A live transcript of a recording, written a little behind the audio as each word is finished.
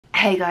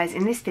Hey guys,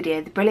 in this video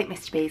the brilliant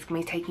Mr. B is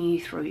going to be taking you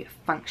through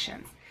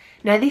functions.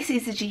 Now this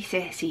is a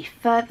GCSE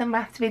further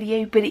maths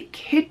video, but it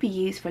could be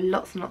used for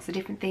lots and lots of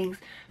different things.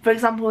 For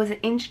example, as an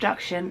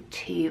introduction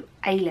to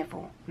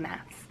A-level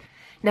maths.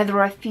 Now there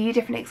are a few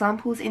different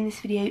examples in this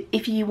video.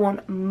 If you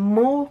want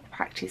more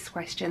practice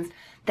questions,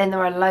 then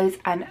there are loads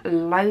and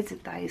loads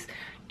of those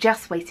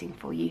just waiting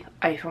for you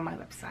over on my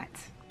website.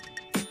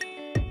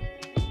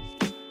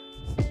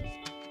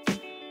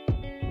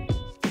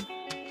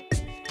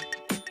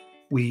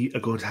 We are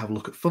going to have a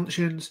look at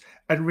functions,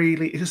 and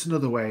really it's just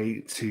another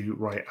way to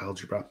write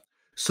algebra.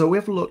 So we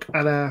have a look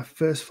at our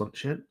first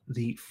function.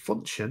 The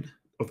function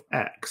of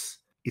x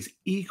is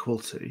equal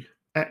to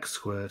x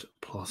squared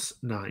plus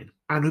 9.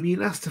 And we're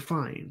being asked to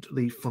find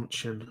the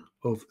function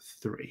of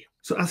 3.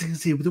 So as you can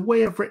see, with the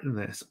way I've written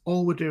this,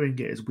 all we're doing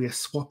is we are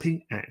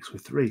swapping x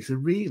with 3. So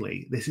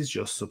really, this is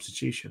just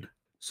substitution.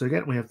 So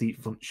again, we have the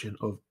function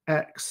of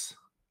x,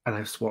 and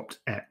I've swapped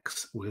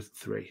x with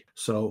 3.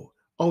 So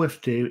all we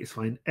have to do is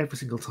find every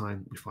single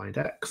time we find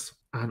x,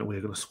 and we're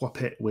going to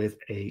swap it with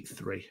a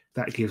 3.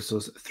 That gives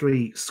us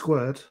 3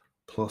 squared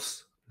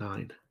plus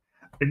 9.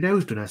 And now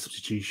we've done our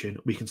substitution,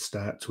 we can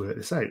start to work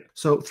this out.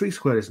 So 3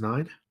 squared is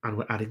 9, and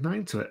we're adding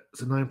 9 to it.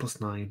 So 9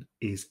 plus 9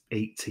 is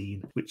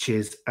 18, which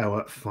is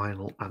our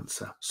final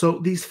answer. So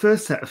these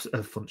first set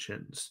of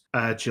functions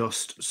are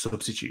just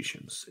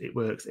substitutions. It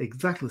works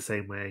exactly the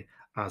same way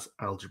as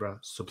algebra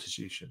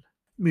substitution.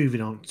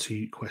 Moving on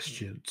to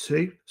question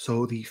 2.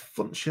 So the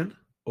function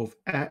of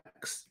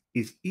x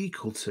is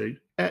equal to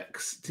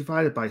x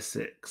divided by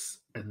 6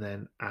 and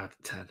then add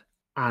 10.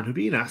 And we're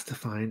being asked to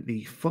find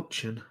the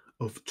function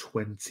of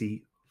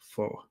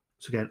 24.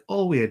 So again,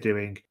 all we are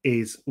doing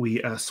is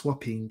we are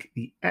swapping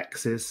the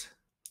x's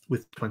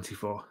with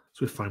 24.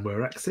 So we find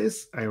where x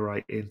is, I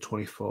write in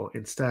 24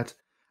 instead,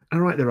 and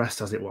I write the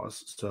rest as it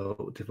was.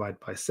 So divide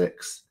by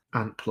 6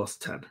 and plus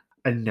 10.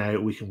 And now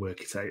we can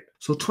work it out.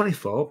 So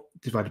 24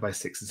 divided by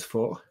 6 is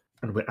 4,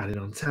 and we're adding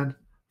on 10.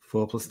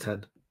 4 plus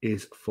 10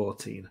 is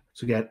 14.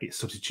 So again, it's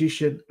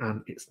substitution,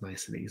 and it's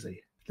nice and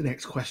easy. The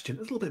next question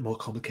is a little bit more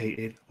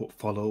complicated, but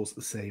follows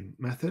the same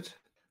method.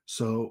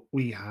 So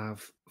we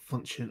have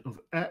function of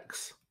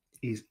x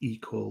is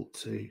equal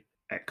to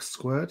x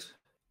squared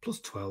plus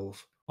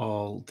 12,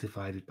 all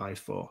divided by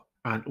 4.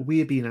 And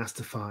we are being asked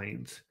to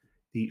find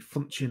the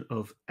function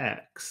of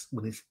x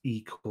when it's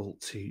equal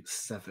to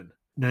 7.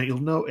 Now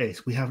you'll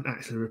notice we haven't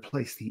actually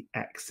replaced the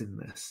x in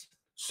this,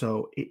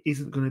 so it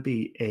isn't going to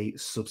be a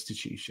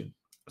substitution.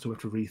 So we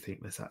have to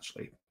rethink this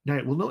actually. Now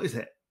we'll notice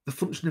that the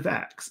function of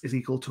x is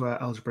equal to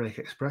our algebraic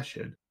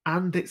expression,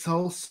 and it's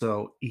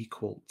also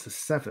equal to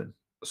 7.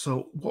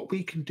 So what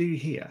we can do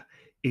here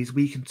is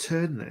we can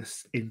turn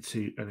this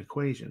into an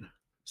equation.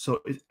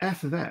 So if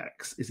f of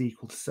x is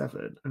equal to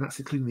 7, and that's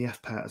including the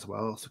f part as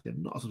well, so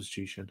again, not a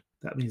substitution,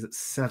 that means that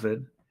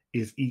 7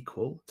 is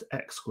equal to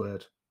x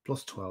squared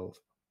plus 12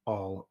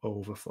 all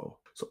over 4.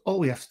 So all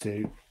we have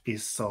to do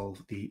is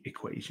solve the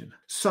equation.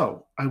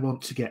 So I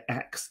want to get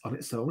x on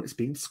its own. It's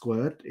being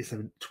squared, it's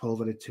having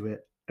 12 added to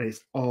it, and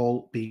it's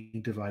all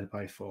being divided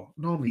by 4.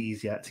 Normally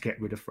easier to get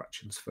rid of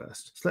fractions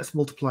first. So let's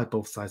multiply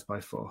both sides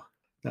by 4.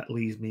 That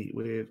leaves me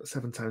with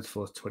 7 times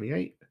 4 is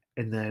 28,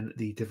 and then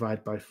the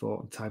divide by 4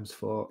 and times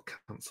 4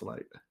 cancel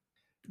out.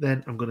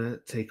 Then I'm going to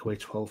take away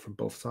 12 from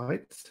both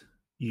sides.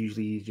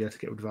 Usually easier to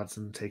get rid of adds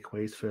and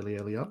takeaways fairly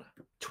early on.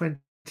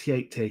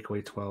 28 take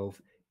away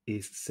 12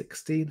 is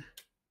 16,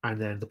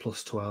 and then the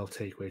plus 12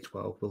 take away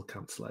 12 will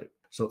cancel out.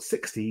 So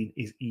 16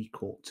 is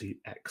equal to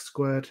x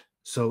squared.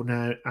 So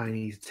now I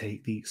need to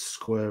take the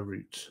square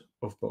root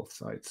of both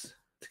sides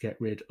to get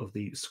rid of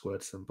the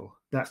squared symbol.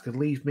 That's going to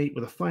leave me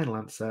with a final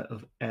answer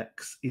of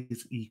x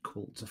is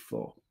equal to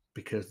 4,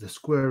 because the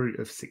square root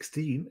of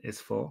 16 is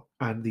 4,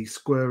 and the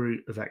square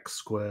root of x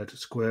squared,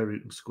 square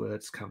root and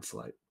squareds cancel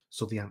out.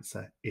 So the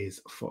answer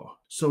is 4.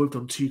 So we've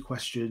done 2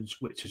 questions,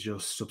 which are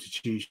just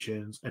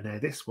substitutions, and now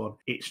this one,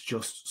 it's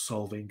just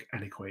solving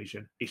an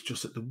equation. It's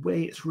just that the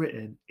way it's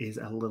written is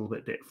a little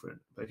bit different.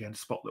 But again,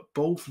 spot that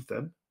both of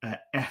them,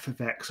 f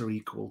of x are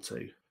equal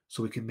to,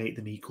 so we can make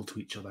them equal to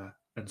each other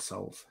and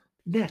solve.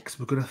 Next,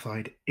 we're going to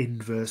find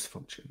inverse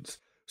functions.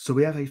 So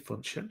we have a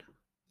function,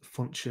 the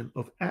function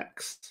of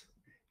x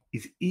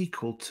is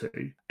equal to,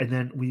 and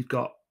then we've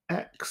got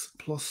x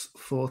plus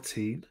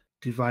 14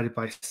 divided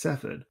by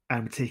 7,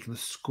 and we're taking the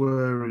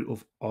square root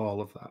of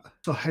all of that.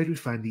 So how do we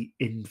find the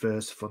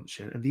inverse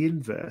function? And the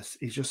inverse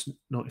is just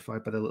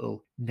notified by the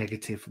little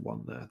negative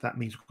one there. That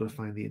means we're going to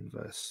find the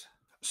inverse.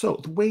 So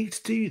the way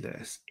to do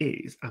this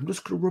is I'm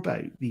just going to rub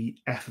out the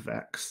f of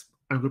x.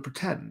 I'm going to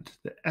pretend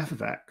that f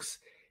of x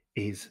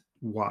is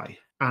y.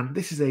 And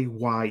this is a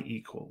y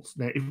equals.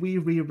 Now, if we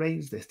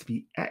rearrange this to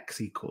be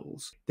x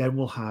equals, then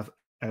we'll have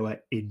our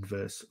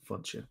inverse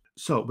function.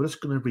 So we're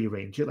just going to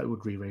rearrange it like we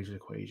would rearrange an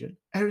equation.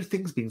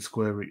 Everything's being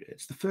square rooted.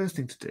 So the first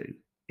thing to do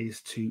is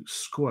to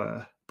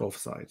square both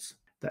sides.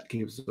 That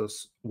gives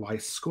us y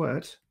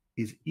squared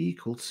is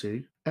equal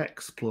to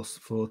x plus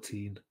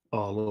 14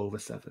 all over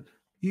 7.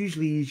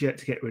 Usually easier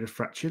to get rid of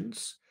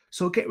fractions.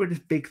 So get rid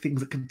of big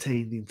things that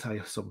contain the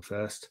entire sum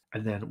first,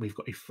 and then we've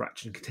got a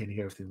fraction containing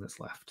everything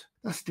that's left.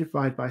 That's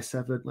divided by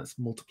 7. Let's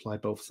multiply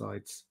both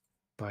sides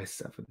by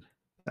 7.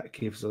 That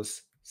gives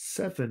us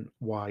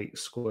 7y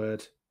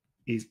squared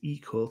is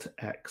equal to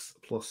x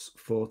plus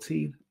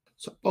 14.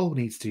 So all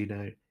we need to do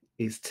now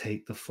is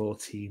take the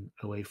 14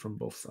 away from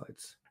both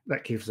sides.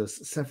 That gives us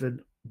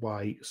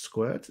 7y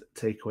squared,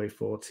 take away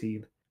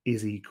 14,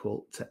 is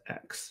equal to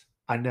x.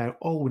 And now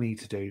all we need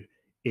to do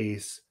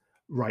is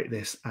write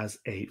this as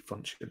a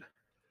function.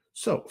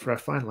 So for our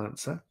final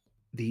answer,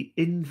 the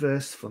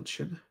inverse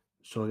function,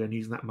 so again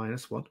using that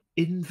 -1,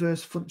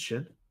 inverse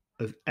function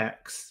of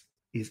x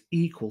is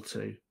equal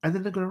to, and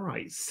then they're going to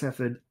write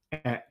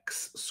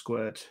 7x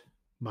squared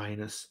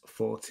minus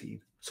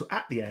 14. So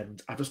at the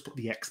end, I've just put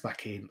the x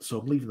back in, so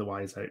I'm leaving the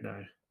y's out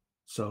now.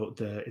 So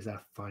there is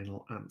our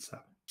final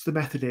answer. So the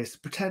method is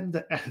pretend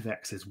that f of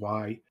x is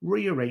y,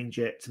 rearrange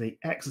it to make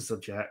x a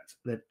subject,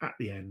 then at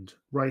the end,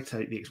 write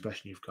out the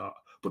expression you've got,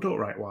 but don't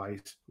write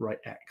y's, write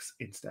x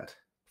instead.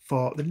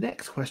 For the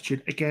next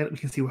question, again, we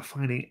can see we're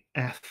finding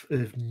f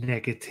of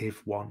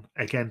 -1,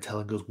 again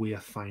telling us we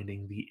are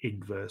finding the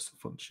inverse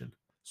function.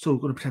 So we're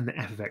going to pretend that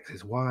f of x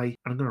is y,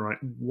 and I'm going to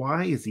write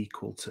y is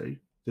equal to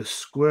the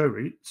square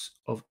root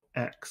of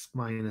x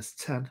minus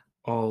 10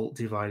 all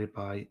divided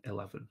by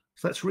 11.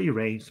 So let's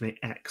rearrange to make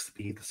x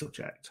be the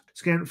subject.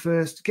 So again,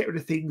 first, get rid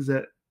of things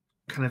that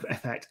kind of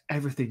affect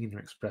everything in your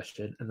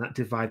expression, and that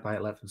divide by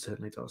 11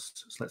 certainly does.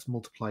 So let's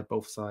multiply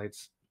both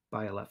sides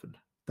by 11.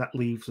 That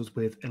leaves us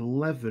with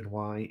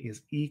 11y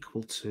is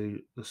equal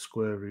to the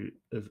square root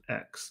of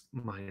x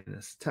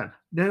minus 10.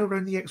 Now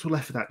around the x, we're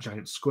left with that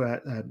giant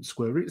square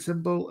root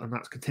symbol, and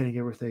that's containing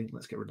everything.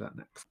 Let's get rid of that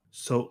next.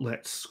 So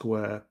let's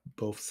square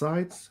both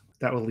sides.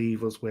 That will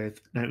leave us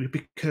with, now we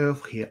be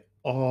careful here,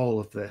 all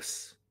of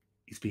this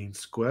is being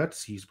squared,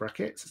 so use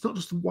brackets. It's not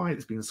just the y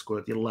that's being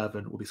squared, the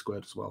 11 will be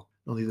squared as well.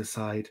 On the other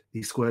side,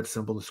 the squared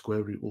symbol, the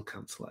square root will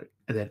cancel out.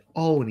 And then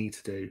all we need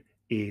to do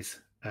is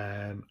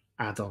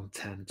add on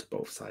 10 to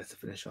both sides to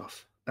finish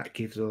off. That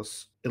gives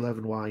us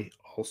 11y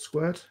all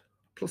squared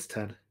plus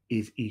 10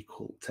 is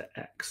equal to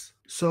x.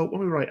 So when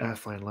we write our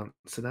final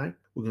answer now,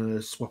 we're going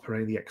to swap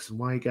around the x and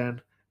y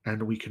again,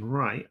 and we can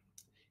write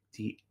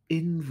the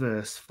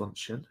inverse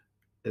function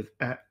of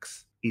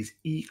x is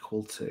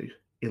equal to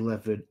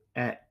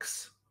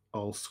 11x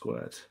all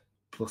squared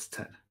plus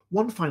 10.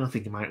 One final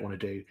thing you might want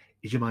to do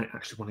is you might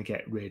actually want to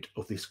get rid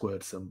of the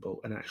squared symbol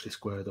and actually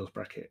square those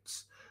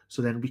brackets.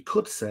 So then we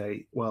could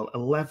say, well,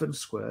 11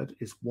 squared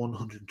is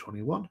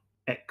 121,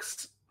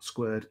 x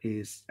squared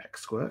is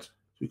x squared.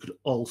 We could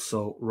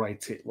also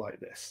write it like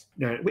this.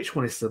 Now, which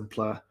one is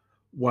simpler?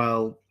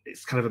 Well,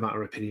 it's kind of a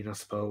matter of opinion, I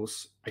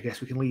suppose. I guess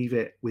we can leave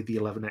it with the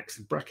 11x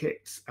in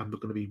brackets, and we're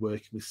going to be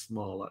working with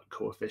smaller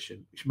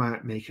coefficient, which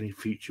might make any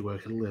future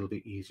work a little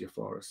bit easier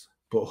for us.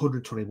 But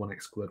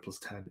 121x squared plus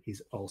 10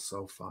 is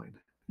also fine.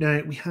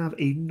 Now, we have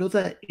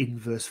another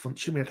inverse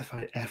function. We have to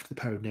find f to the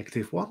power of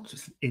 -1. So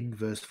it's an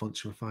inverse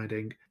function we're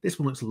finding. This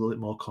one looks a little bit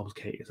more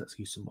complicated. Let's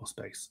use some more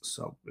space.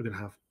 So we're going to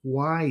have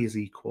y is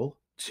equal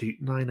to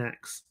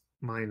 9x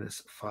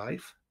minus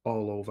 5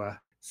 all over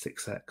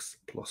 6x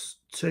plus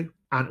 2.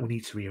 And we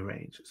need to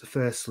rearrange. So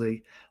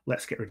firstly,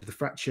 let's get rid of the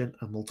fraction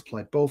and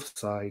multiply both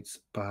sides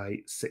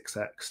by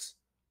 6x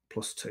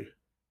plus 2.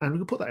 And we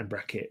can put that in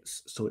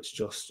brackets, so it's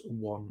just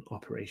one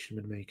operation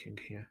we're making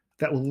here.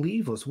 That will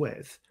leave us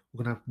with,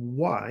 we're going to have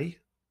y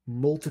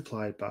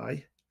multiplied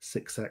by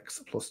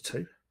 6x plus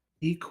 2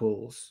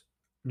 equals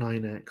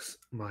 9x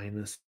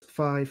minus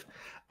 5,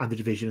 and the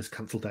division is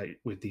cancelled out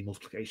with the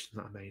multiplication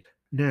that I made.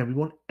 Now we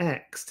want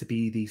x to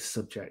be the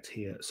subject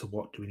here, so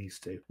what do we need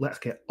to do? Let's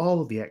get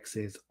all of the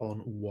x's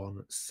on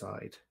one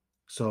side.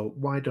 So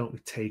why don't we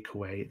take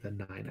away the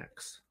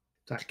 9x?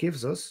 That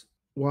gives us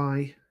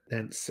y,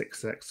 then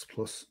 6x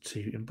plus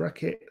 2 in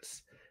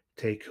brackets,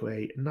 take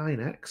away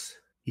 9x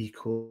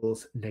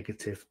equals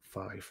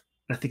 -5.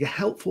 And I think a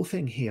helpful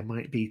thing here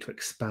might be to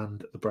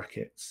expand the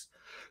brackets.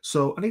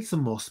 So I need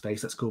some more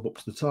space. Let's go up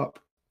to the top,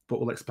 but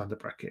we'll expand the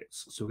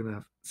brackets. So we're going to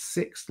have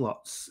 6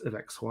 lots of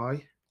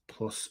xy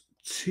plus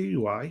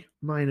 2y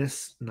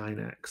minus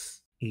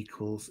 9x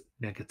equals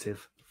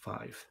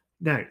 -5.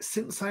 Now,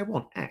 since I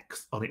want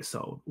x on its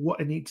own, what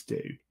I need to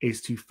do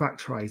is to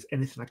factorize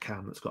anything I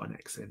can that's got an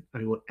x in.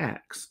 And we want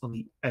x on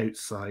the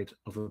outside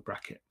of a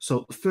bracket.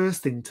 So the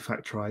first thing to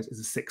factorize is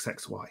a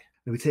 6xy.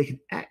 Now we take an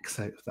x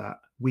out of that,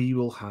 we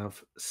will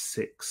have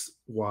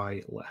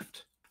 6y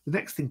left. The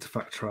next thing to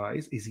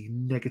factorize is the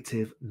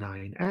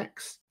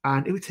 -9x.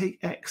 And if we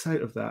take x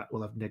out of that,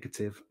 we'll have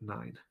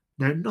 -9.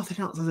 Now, nothing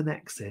else has an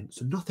x in,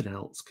 so nothing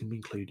else can be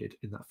included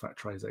in that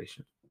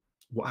factorization.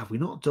 What have we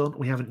not done?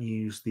 We haven't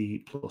used the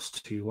plus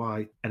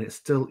 2y, and it's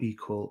still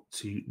equal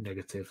to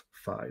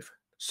 -5.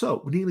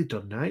 So we're nearly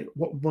done now.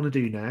 What we want to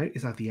do now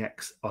is have the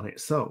x on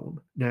its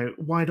own. Now,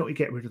 why don't we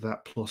get rid of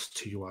that plus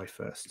 2y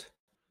first?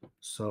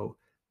 So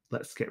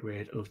let's get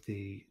rid of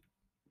the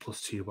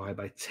plus 2y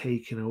by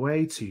taking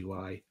away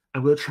 2y,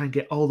 and we'll try and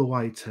get all the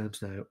y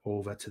terms now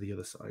over to the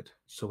other side.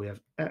 So we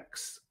have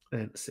x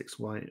and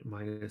 6y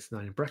minus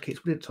 9 in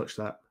brackets. We didn't touch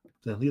that.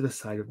 then the other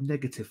side of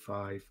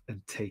 -5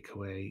 and take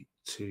away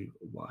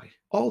 2y.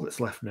 All that's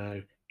left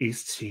now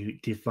is to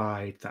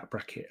divide that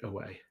bracket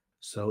away.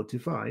 So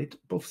divide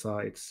both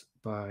sides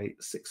by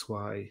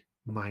 6y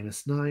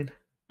minus 9.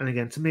 And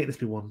again, to make this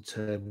be one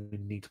term, we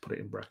need to put it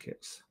in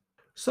brackets.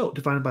 So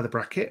dividing by the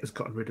bracket has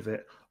gotten rid of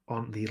it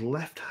on the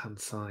left-hand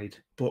side.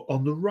 But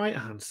on the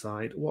right-hand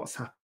side, what's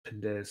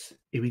happened is,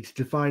 if we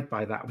divide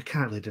by that, we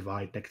can't really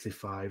divide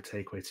 -5,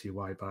 take away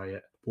 2y by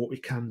it. But what we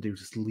can do is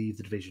just leave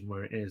the division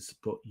where it is,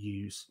 but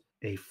use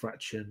a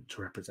fraction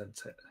to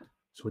represent it.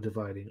 So we're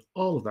dividing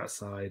all of that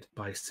side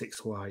by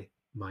 6y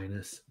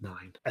minus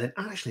 9. And then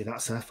actually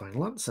that's our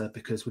final answer,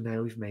 because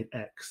we've made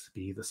x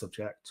be the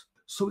subject.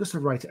 So we're just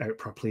going to write it out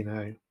properly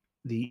now.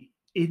 The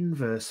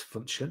inverse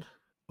function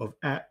of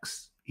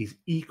x is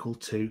equal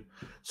to,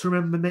 so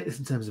remember, make this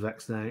in terms of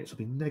x now, so it'll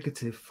be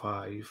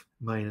 -5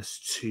 minus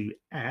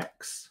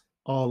 2x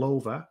all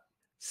over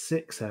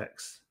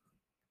 6x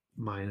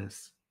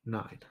minus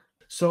 9.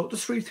 So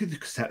just read through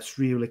the steps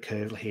really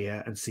carefully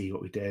here and see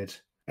what we did,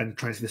 and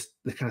try to see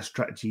the kind of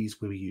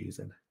strategies we were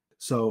using.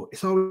 So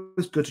it's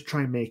always good to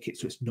try and make it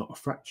so it's not a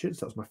fraction.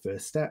 So that was my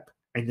first step.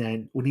 And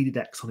then we needed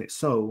x on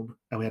its own,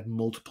 and we had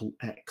multiple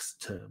x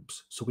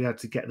terms. So we had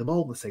to get them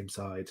all on the same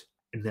side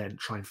and then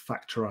try and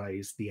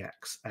factorize the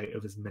x out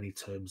of as many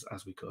terms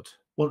as we could.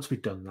 Once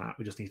we've done that,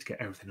 we just need to get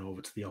everything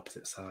over to the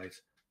opposite side.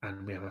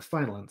 And we have a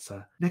final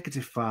answer,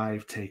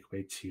 -5 take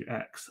away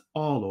 2x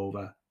all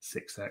over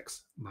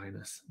 6x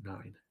minus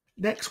 9.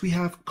 Next, we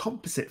have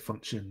composite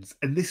functions,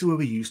 and this is where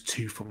we use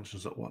two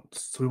functions at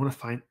once. So we want to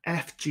find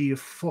f(g) of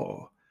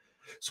 4.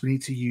 So we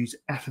need to use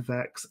f of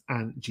x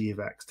and g of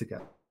x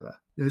together.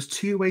 There's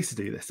two ways to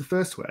do this. The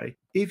first way,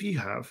 if you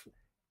have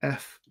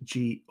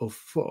f(g) of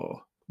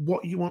 4,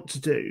 what you want to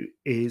do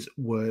is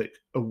work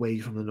away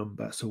from the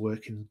number, so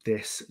work in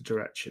this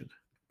direction.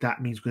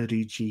 That means we're going to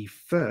do g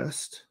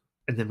first,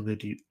 and then we're going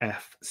to do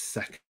f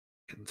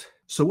second.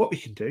 So what we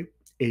can do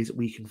is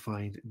we can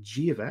find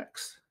g of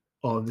x,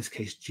 or in this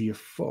case g of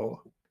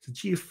 4. So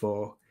g of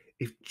 4,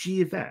 if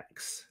g of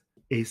x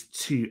is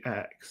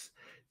 2x,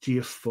 g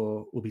of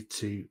 4 will be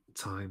 2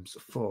 times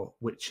 4,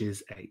 which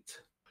is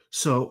 8.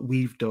 So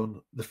we've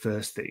done the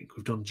first thing,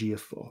 we've done g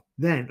of 4.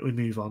 Then we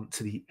move on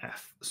to the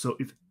f. So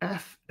if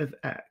f of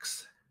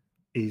x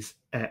is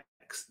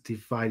x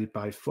divided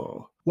by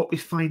 4, what we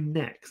find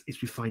next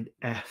is we find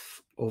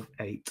f of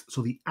 8.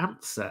 So the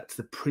answer to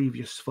the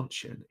previous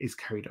function is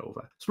carried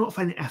over. So we're not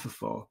finding f of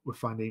 4,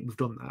 we've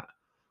done that.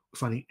 We're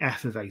finding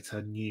f of 8,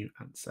 our new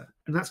answer.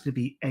 And that's going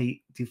to be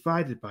 8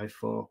 divided by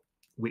 4,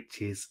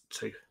 which is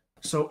 2.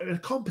 So in a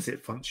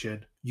composite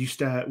function, you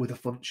start with a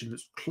function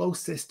that's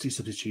closest to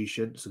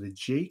substitution, so the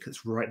g, because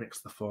it's right next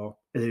to the 4,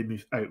 and then we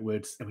move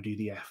outwards and we do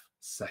the f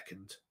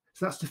second.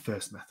 So that's the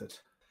first method.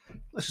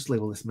 Let's just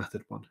label this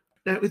method 1.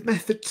 Now with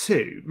method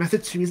 2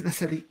 isn't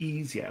necessarily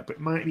easier, but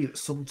it might be that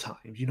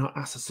sometimes you're not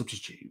asked to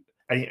substitute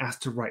and you're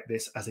asked to write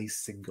this as a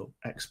single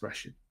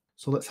expression.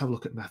 So let's have a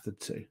look at method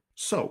 2.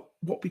 So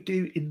what we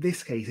do in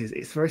this case is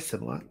it's very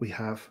similar. We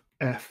have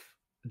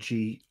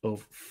f(g)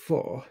 of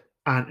 4.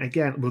 And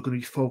again, we're going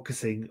to be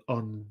focusing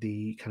on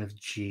the kind of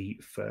g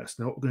first.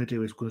 Now what we're going to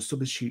do is we're going to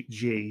substitute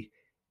g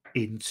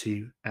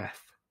into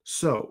f.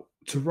 So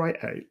to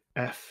write out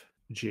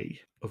f(g)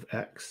 of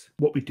x,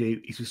 what we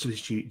do is we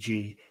substitute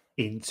g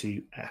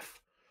into f.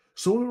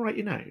 So when we're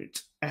writing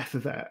out f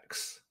of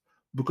x,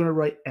 we're going to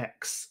write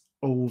x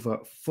over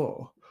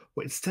 4.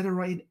 But instead of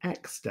writing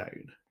x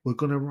down, we're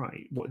going to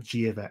write what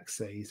g of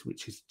x is,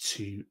 which is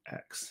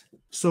 2x.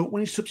 So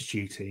when you're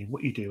substituting,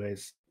 what you do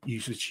is you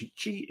substitute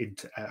g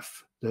into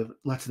f, the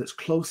letter that's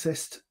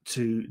closest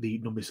to the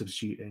number you're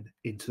substituting,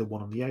 into the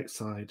one on the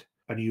outside,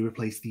 and you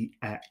replace the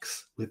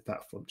x with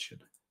that function.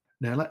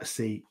 Now let's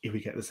see if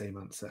we get the same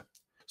answer.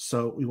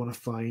 So we want to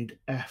find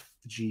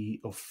f(g)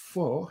 of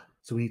 4,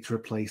 so we need to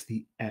replace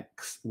the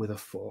x with a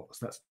 4.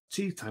 So that's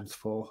 2 times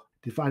 4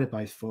 divided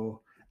by 4,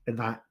 and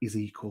that is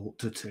equal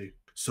to 2.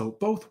 So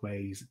both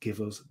ways give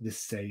us the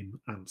same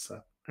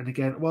answer. And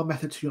again, while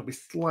method 2 might be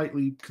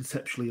slightly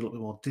conceptually a little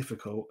bit more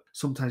difficult,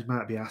 sometimes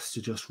might be asked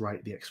to just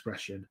write the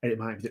expression, and it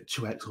might be that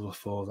 2x over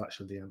 4 is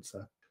actually the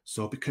answer.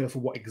 So be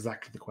careful what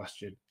exactly the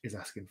question is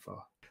asking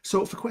for.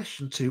 So for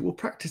question 2, we'll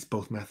practice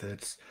both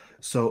methods.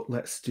 So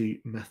let's do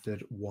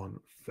method 1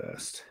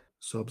 first.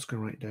 So I'm just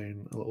going to write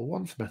down a little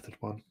 1 for method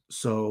 1.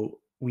 So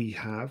we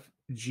have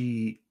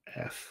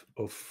gf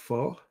of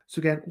 4. So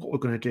again, what we're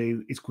going to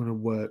do is going to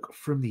work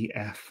from the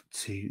f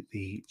to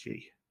the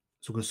g.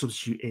 So we're going to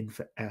substitute in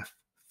for f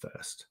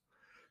first.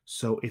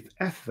 So if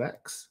f of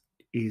x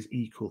is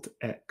equal to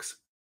x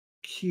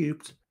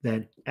cubed,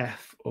 then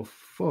f of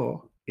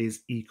 4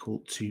 is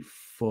equal to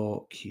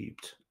 4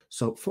 cubed.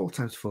 So 4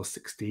 times 4 is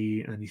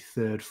 16, and the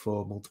third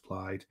 4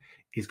 multiplied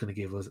is going to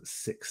give us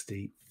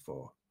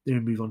 64. Then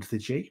we move on to the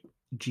g.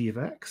 G of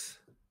x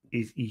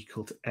is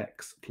equal to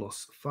x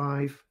plus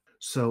 5.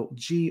 So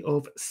g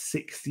of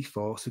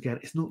 64, so again,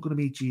 it's not going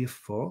to be g of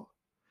 4.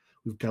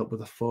 We've dealt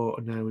with a 4,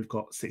 and now we've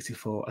got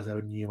 64 as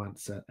our new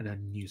answer and our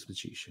new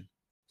substitution.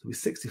 So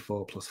it's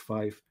 64 plus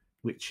 5,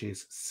 which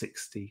is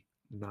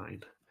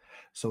 69.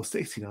 So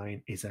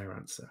 69 is our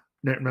answer.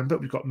 Now remember,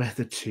 we've got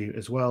method 2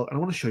 as well, and I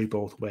want to show you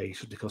both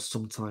ways because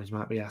sometimes you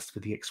might be asked for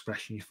the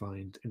expression you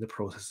find in the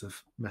process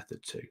of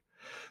method 2.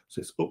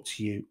 So it's up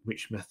to you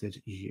which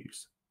method you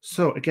use.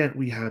 So again,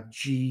 we have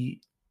GF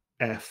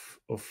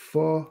of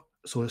 4,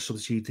 so we're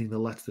substituting the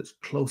letter that's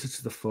closer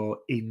to the 4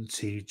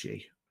 into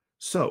G.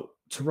 So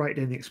to write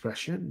down the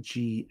expression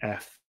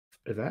GF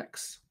of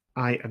x,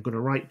 I am going to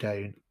write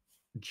down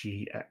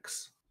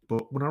GX.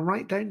 But when I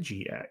write down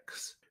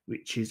GX,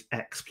 which is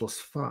x plus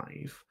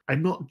 5,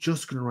 I'm not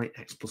just going to write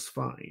x plus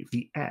 5.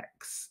 The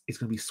x is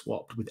going to be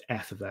swapped with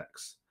f of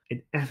x.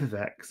 And f of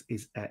x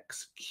is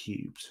x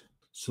cubed.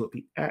 So it'll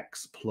be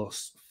x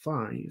plus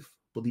 5,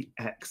 but the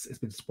x has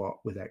been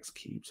swapped with x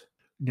cubed.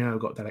 Now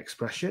I've got that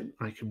expression,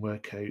 I can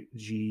work out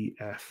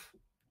GF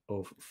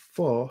of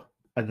 4,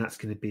 and that's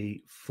going to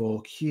be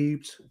 4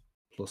 cubed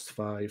plus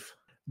 5.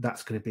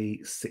 That's going to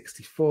be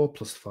 64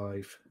 plus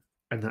 5,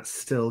 and that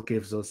still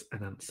gives us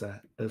an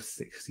answer of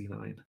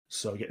 69.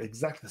 So you get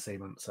exactly the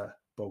same answer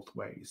both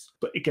ways.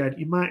 But again,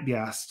 you might be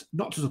asked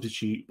not to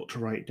substitute, but to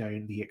write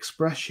down the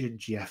expression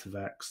GF of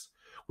x,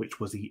 which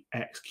was the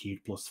x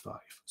cubed plus 5.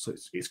 So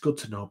it's good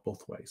to know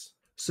both ways.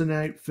 So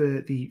now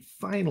for the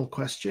final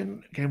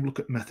question, again, we'll look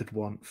at method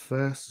 1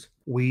 first.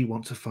 We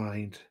want to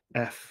find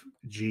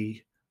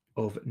fg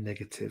of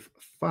negative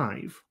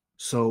 5.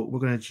 So we're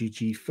going to do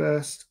g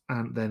first,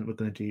 and then we're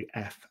going to do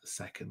f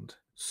second.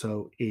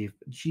 So if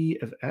g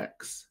of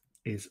x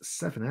is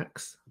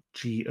 7x,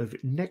 g of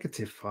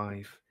negative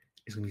 5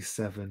 is going to be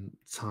 7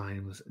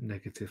 times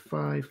negative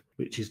 5,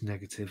 which is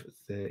negative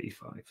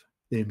 35.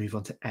 Then we move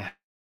on to f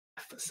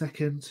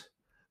second.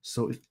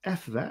 So if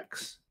f of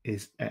x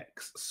is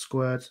x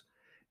squared,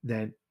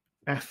 then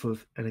f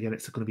of, and again,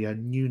 it's going to be a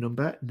new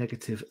number,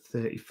 negative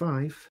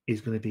 35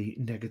 is going to be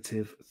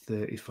negative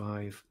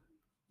 35,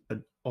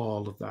 and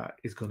all of that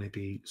is going to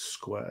be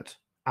squared.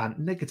 And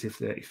negative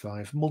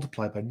 35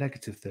 multiplied by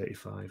negative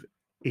 35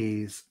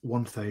 is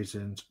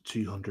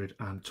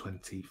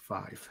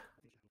 1225.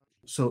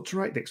 So to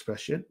write the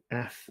expression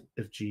f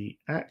of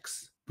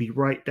gx, we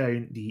write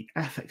down the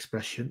f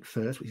expression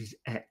first, which is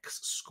x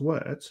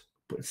squared,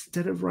 but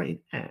instead of writing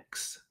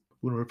x,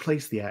 we're going to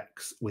replace the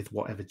x with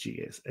whatever g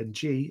is, and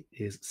g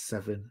is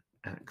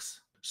 7x.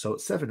 So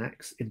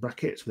 7x in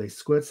brackets with a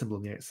squared symbol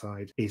on the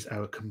outside is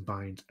our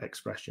combined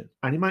expression.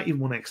 And you might even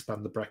want to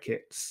expand the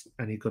brackets,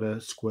 and you've got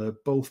to square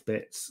both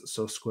bits.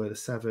 So square the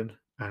 7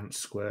 and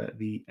square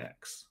the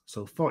x.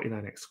 So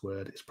 49x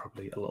squared is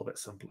probably a little bit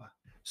simpler.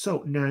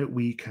 So now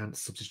we can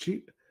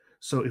substitute.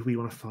 So if we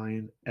want to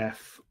find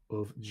f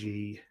of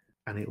g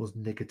and it was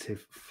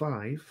negative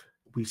 5,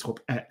 we swap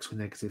x with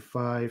negative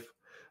 5.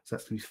 So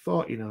that's going to be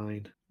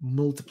 49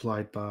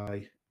 multiplied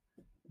by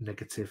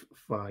negative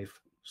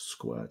 5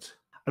 squared.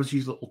 I'll just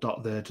use a little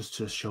dot there just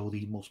to show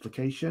the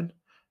multiplication.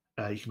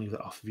 You can leave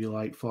that off if you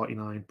like.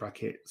 49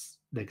 brackets,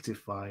 negative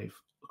 5,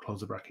 close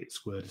the bracket,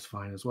 squared is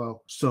fine as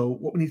well. So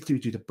what we need to do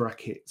is do the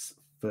brackets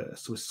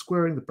first. So we're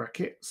squaring the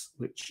brackets,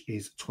 which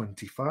is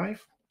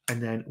 25.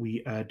 And then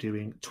we are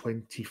doing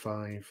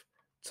 25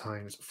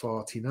 times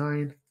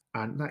 49.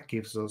 And that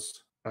gives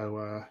us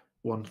our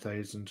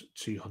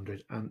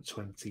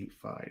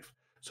 1225.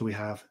 So we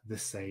have the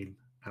same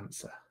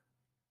answer.